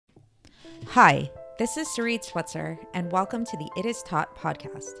Hi, this is Sarit Switzer, and welcome to the It Is Taught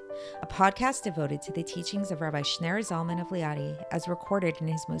podcast, a podcast devoted to the teachings of Rabbi Shneur Zalman of Liadi as recorded in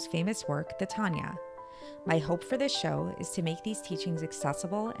his most famous work, the Tanya. My hope for this show is to make these teachings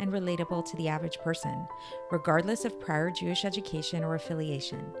accessible and relatable to the average person, regardless of prior Jewish education or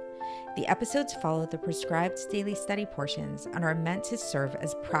affiliation. The episodes follow the prescribed daily study portions and are meant to serve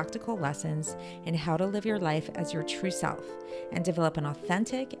as practical lessons in how to live your life as your true self and develop an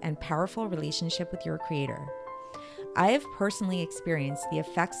authentic and powerful relationship with your Creator. I have personally experienced the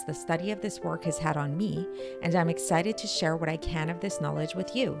effects the study of this work has had on me, and I'm excited to share what I can of this knowledge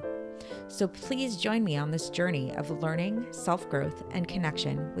with you. So please join me on this journey of learning, self-growth, and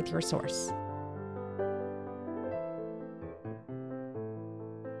connection with your source.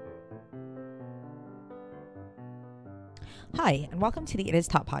 Hi, and welcome to the It Is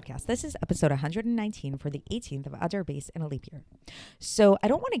Taught podcast. This is episode 119 for the 18th of Adar base in a leap year. So I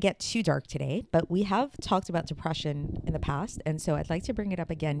don't want to get too dark today, but we have talked about depression in the past, and so I'd like to bring it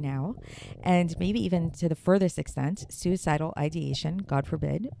up again now, and maybe even to the furthest extent, suicidal ideation, God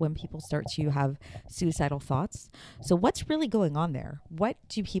forbid, when people start to have suicidal thoughts. So what's really going on there? What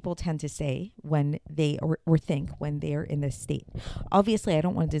do people tend to say when they or think when they're in this state? Obviously, I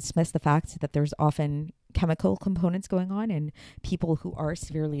don't want to dismiss the fact that there's often chemical components going on, and people who are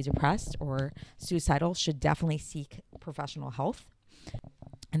severely depressed or suicidal should definitely seek professional health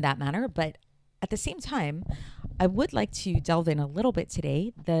in that manner. But at the same time, I would like to delve in a little bit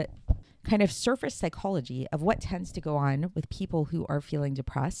today the kind of surface psychology of what tends to go on with people who are feeling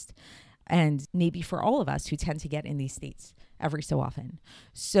depressed, and maybe for all of us who tend to get in these states every so often.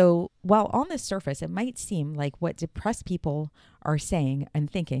 So while on the surface, it might seem like what depressed people are saying and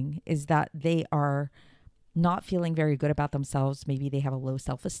thinking is that they are not feeling very good about themselves. Maybe they have a low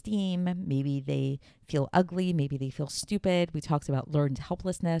self-esteem. Maybe they feel ugly. Maybe they feel stupid. We talked about learned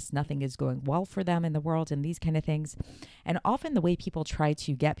helplessness. Nothing is going well for them in the world and these kind of things. And often the way people try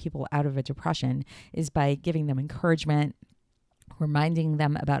to get people out of a depression is by giving them encouragement, reminding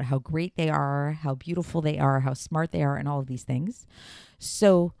them about how great they are, how beautiful they are, how smart they are, and all of these things.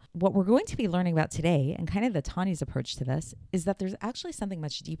 So what we're going to be learning about today, and kind of the Tanya's approach to this, is that there's actually something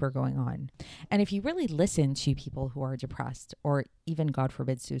much deeper going on. And if you really listen to people who are depressed or even, God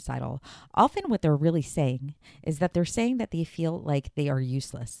forbid, suicidal, often what they're really saying is that they're saying that they feel like they are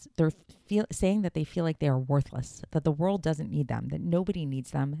useless. They're saying that they feel like they are worthless, that the world doesn't need them, that nobody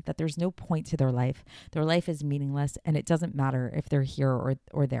needs them, that there's no point to their life. Their life is meaningless, and it doesn't matter if they're here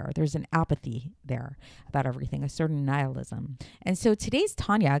or there. There's an apathy there about everything, a certain nihilism. And so today's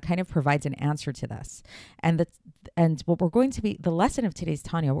Tanya kind of provides an answer to this. And what we're going to be, the lesson of today's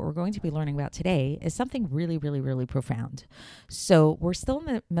Tanya, what we're going to be learning about today is something really, really, really profound. So we're still in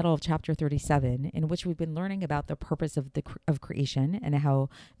the middle of chapter 37, in which we've been learning about the purpose of creation, and how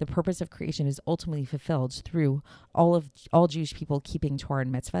the purpose of creation is ultimately fulfilled through all Jewish people keeping Torah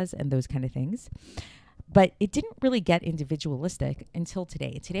and mitzvahs and those kind of things. But it didn't really get individualistic until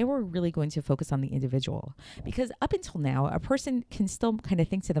today. Today, we're really going to focus on the individual, because up until now, a person can still kind of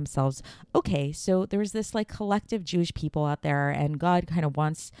think to themselves, okay, so there's this like collective Jewish people out there, and God kind of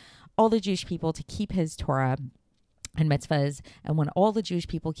wants all the Jewish people to keep his Torah and mitzvahs. And when all the Jewish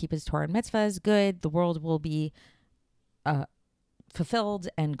people keep his Torah and mitzvahs, good, the world will be fulfilled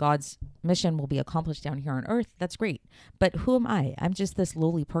and God's mission will be accomplished down here on earth. That's great. But who am I? I'm just this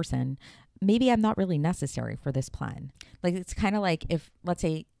lowly person. Maybe I'm not really necessary for this plan. Like, it's kind of like if, let's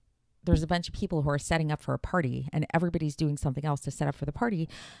say, there's a bunch of people who are setting up for a party and everybody's doing something else to set up for the party.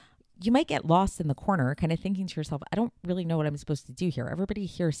 You might get lost in the corner, kind of thinking to yourself, I don't really know what I'm supposed to do here. Everybody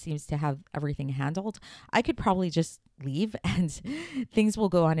here seems to have everything handled. I could probably just leave and things will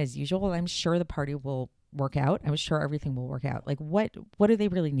go on as usual. I'm sure the party will work out. I'm sure everything will work out. Like, what do they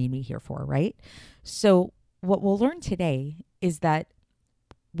really need me here for, right? So what we'll learn today is that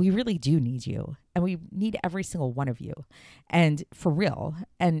we really do need you, and we need every single one of you, and for real.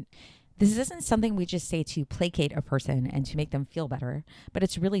 And this isn't something we just say to placate a person and to make them feel better, but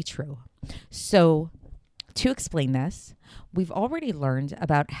it's really true. So to explain this, we've already learned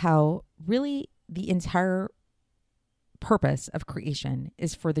about how really the entire purpose of creation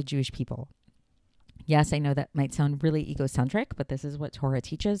is for the Jewish people. Yes, I know that might sound really egocentric, but this is what Torah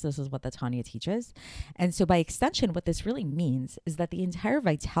teaches. This is what the Tanya teaches. And so by extension, what this really means is that the entire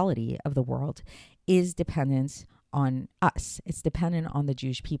vitality of the world is dependent on us. It's dependent on the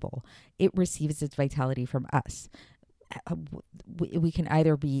Jewish people. It receives its vitality from us. We can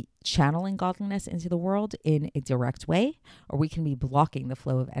either be channeling godliness into the world in a direct way, or we can be blocking the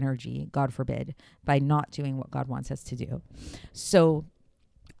flow of energy, God forbid, by not doing what God wants us to do. So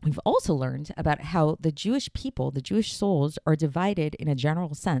We've also learned about how the Jewish people, the Jewish souls, are divided in a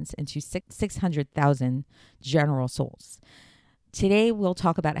general sense into 600,000 general souls. Today, we'll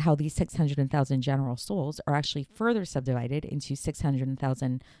talk about how these 600,000 general souls are actually further subdivided into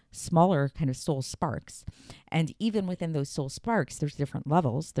 600,000 smaller kind of soul sparks. And even within those soul sparks, there's different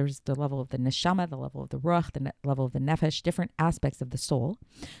levels. There's the level of the neshama, the level of the ruach, the level of the nefesh, different aspects of the soul.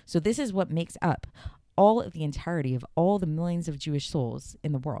 So this is what makes up all of the entirety of all the millions of Jewish souls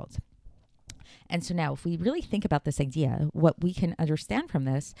in the world. And so now, if we really think about this idea, what we can understand from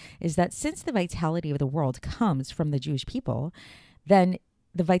this is that since the vitality of the world comes from the Jewish people, then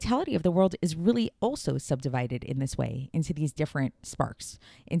the vitality of the world is really also subdivided in this way into these different sparks,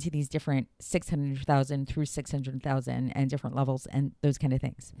 into these different 600,000 through 600,000 and different levels and those kind of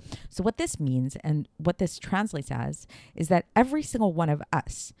things. So what this means and what this translates as is that every single one of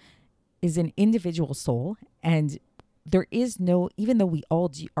us is an individual soul, and there is no, even though we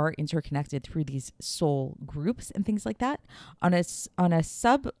all are interconnected through these soul groups and things like that, on a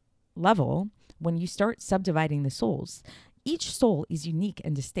sub level, when you start subdividing the souls, each soul is unique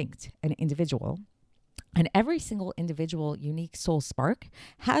and distinct and individual. And every single individual unique soul spark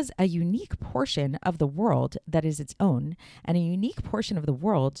has a unique portion of the world that is its own, and a unique portion of the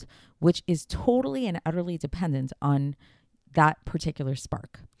world which is totally and utterly dependent on that particular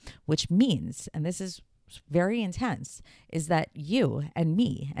spark, which means, and this is very intense, is that you and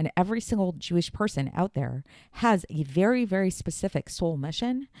me and every single Jewish person out there has a very, very specific soul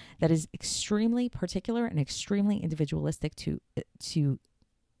mission that is extremely particular and extremely individualistic to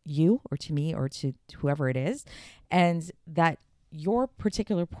you or to me or to whoever it is, and that your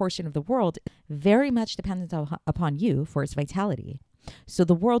particular portion of the world very much dependent upon you for its vitality. So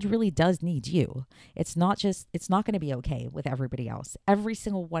the world really does need you. It's not going to be okay with everybody else. Every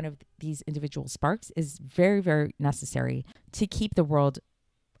single one of these individual sparks is very, very necessary to keep the world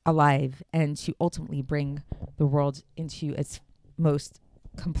alive and to ultimately bring the world into its most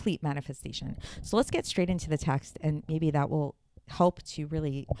complete manifestation. So let's get straight into the text, and maybe that will help to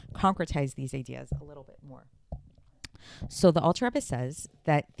really concretize these ideas a little bit more. So the Alter Rebbe says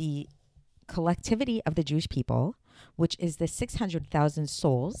that the collectivity of the Jewish people, which is the 600,000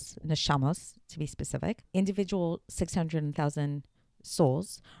 souls, neshamos to be specific, individual 600,000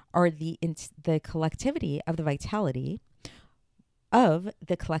 souls, are the collectivity of the vitality of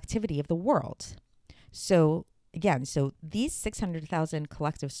the collectivity of the world. So again, so these 600,000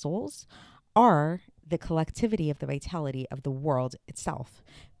 collective souls are the collectivity of the vitality of the world itself.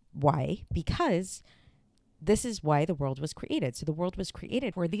 Why? Because this is why the world was created. So the world was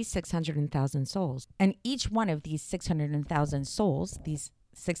created for these 600,000 souls. And each one of these 600,000 souls, these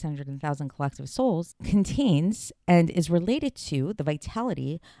 600,000 collective souls, contains and is related to the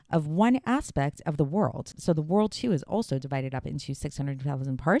vitality of one aspect of the world. So the world too is also divided up into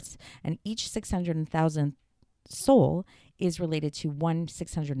 600,000 parts, and each 600,000 soul is related to one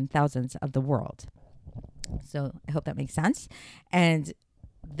 600,000th of the world. So I hope that makes sense. And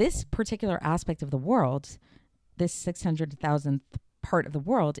this particular aspect of the world, this 600,000th part of the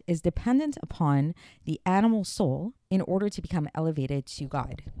world, is dependent upon the animal soul in order to become elevated to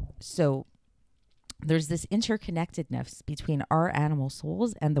God. So there's this interconnectedness between our animal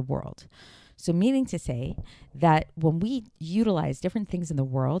souls and the world. So meaning to say that when we utilize different things in the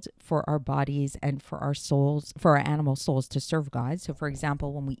world for our bodies and for our souls, for our animal souls to serve God. So for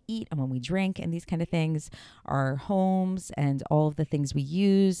example, when we eat and when we drink and these kind of things, our homes and all of the things we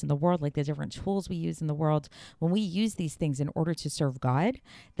use in the world, like the different tools we use in the world, when we use these things in order to serve God,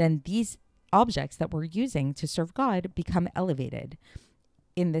 then these objects that we're using to serve God become elevated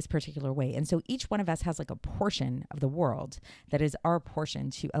in this particular way. And so each one of us has like a portion of the world that is our portion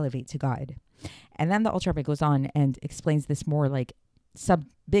to elevate to God. And then the Alter Rebbe goes on and explains this more like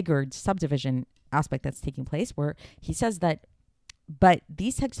bigger subdivision aspect that's taking place, where he says that, but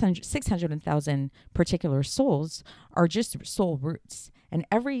these 600,000 particular souls are just soul roots, and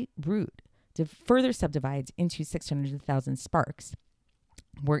every root further subdivides into 600,000 sparks,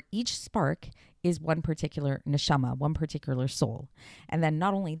 where each spark is one particular neshama, one particular soul. And then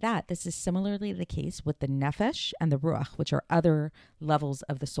not only that, this is similarly the case with the nefesh and the ruach, which are other levels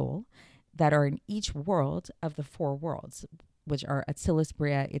of the soul that are in each world of the four worlds, which are Atzilus,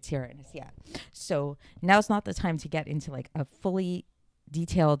 Bria, Yetzirah, and Asiyah. So now's not the time to get into like a fully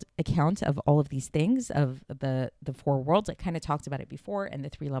detailed account of all of these things, of the four worlds. I kind of talked about it before, and the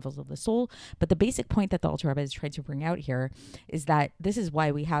three levels of the soul. But the basic point that the Alter Rebbe is trying to bring out here is that this is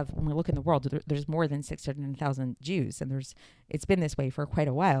why we have, when we look in the world, there's more than 600,000 Jews, and it's been this way for quite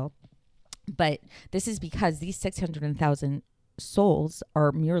a while. But this is because these 600,000 souls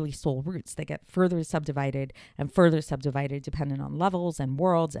are merely soul roots that get further subdivided and further subdivided depending on levels and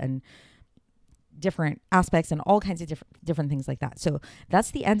worlds and different aspects and all kinds of different things like that. So that's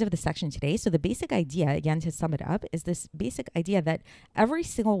the end of the section today. So the basic idea, again, to sum it up, is this basic idea that every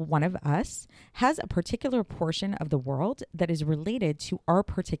single one of us has a particular portion of the world that is related to our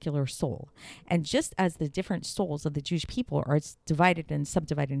particular soul. And just as the different souls of the Jewish people are divided and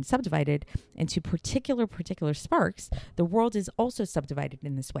subdivided into particular sparks, the world is also subdivided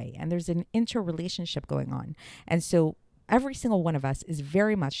in this way. And there's an interrelationship going on. And so every single one of us is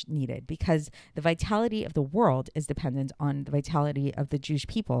very much needed because the vitality of the world is dependent on the vitality of the Jewish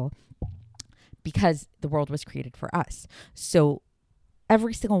people because the world was created for us. So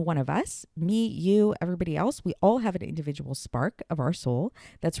every single one of us, me, you, everybody else, we all have an individual spark of our soul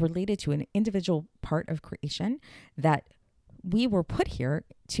that's related to an individual part of creation that we were put here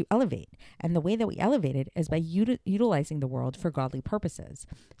to elevate. And the way that we elevate it is by utilizing the world for godly purposes.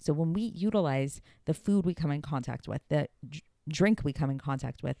 So when we utilize the food we come in contact with, the drink we come in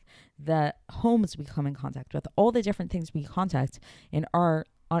contact with, the homes we come in contact with, all the different things we contact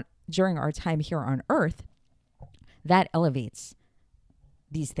during our time here on earth, that elevates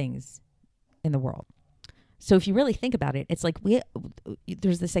these things in the world. So if you really think about it, it's like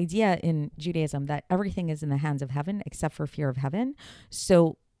there's this idea in Judaism that everything is in the hands of heaven except for fear of heaven.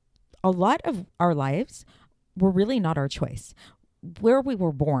 So a lot of our lives were really not our choice. Where we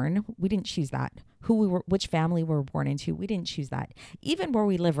were born, we didn't choose that. Which family we were born into, we didn't choose that. Even where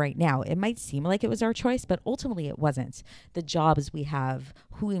we live right now, it might seem like it was our choice, but ultimately it wasn't. The jobs we have,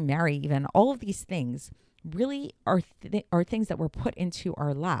 who we marry, even all of these things really are things that were put into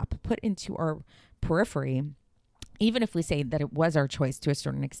our lap, put into our periphery. Even if we say that it was our choice to a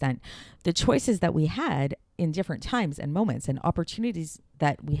certain extent, the choices that we had in different times and moments and opportunities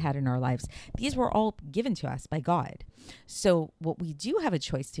that we had in our lives, these were all given to us by God. So what we do have a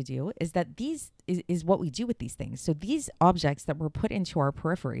choice to do is that these is what we do with these things. So these objects that were put into our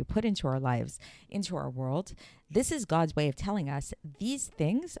periphery, put into our lives, into our world, this is God's way of telling us these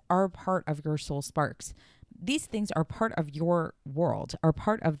things are part of your soul sparks. These things are part of your world, are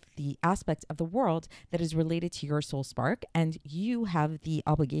part of the aspect of the world that is related to your soul spark, and you have the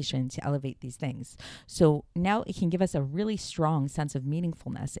obligation to elevate these things. So now it can give us a really strong sense of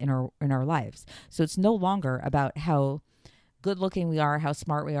meaningfulness in our lives. So it's no longer about how good looking we are, how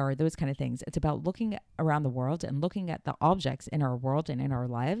smart we are, those kind of things. It's about looking around the world and looking at the objects in our world and in our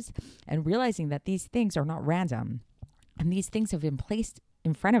lives and realizing that these things are not random. And these things have been placed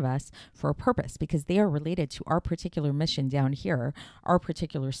in front of us for a purpose because they are related to our particular mission down here, our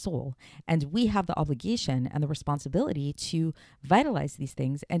particular soul. And we have the obligation and the responsibility to vitalize these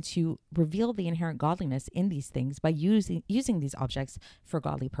things and to reveal the inherent godliness in these things by using these objects for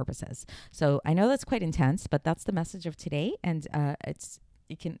godly purposes. So I know that's quite intense, but that's the message of today. And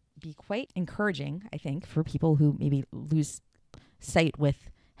it can be quite encouraging, I think, for people who maybe lose sight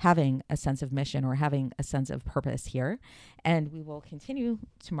with having a sense of mission or having a sense of purpose here. And we will continue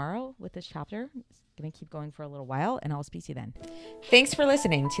tomorrow with this chapter. It's going to keep going for a little while, and I'll speak to you then. Thanks for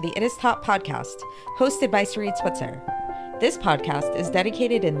listening to the It Is Taught podcast, hosted by Sarit Switzer. This podcast is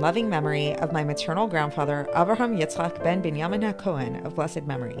dedicated in loving memory of my maternal grandfather, Avraham Yitzchak ben Binyamin HaKohen of blessed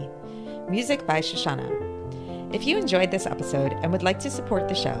memory. Music by Shoshana. If you enjoyed this episode and would like to support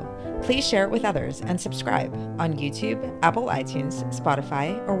the show, please share it with others and subscribe on YouTube, Apple iTunes,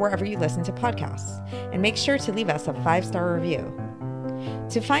 Spotify, or wherever you listen to podcasts. And make sure to leave us a 5-star review.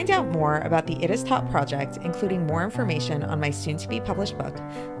 To find out more about the It Is Taught project, including more information on my soon-to-be published book,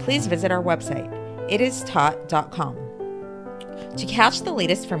 please visit our website, itistaught.com. To catch the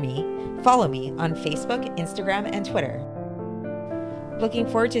latest from me, follow me on Facebook, Instagram, and Twitter. Looking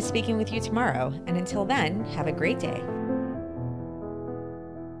forward to speaking with you tomorrow, and until then, have a great day.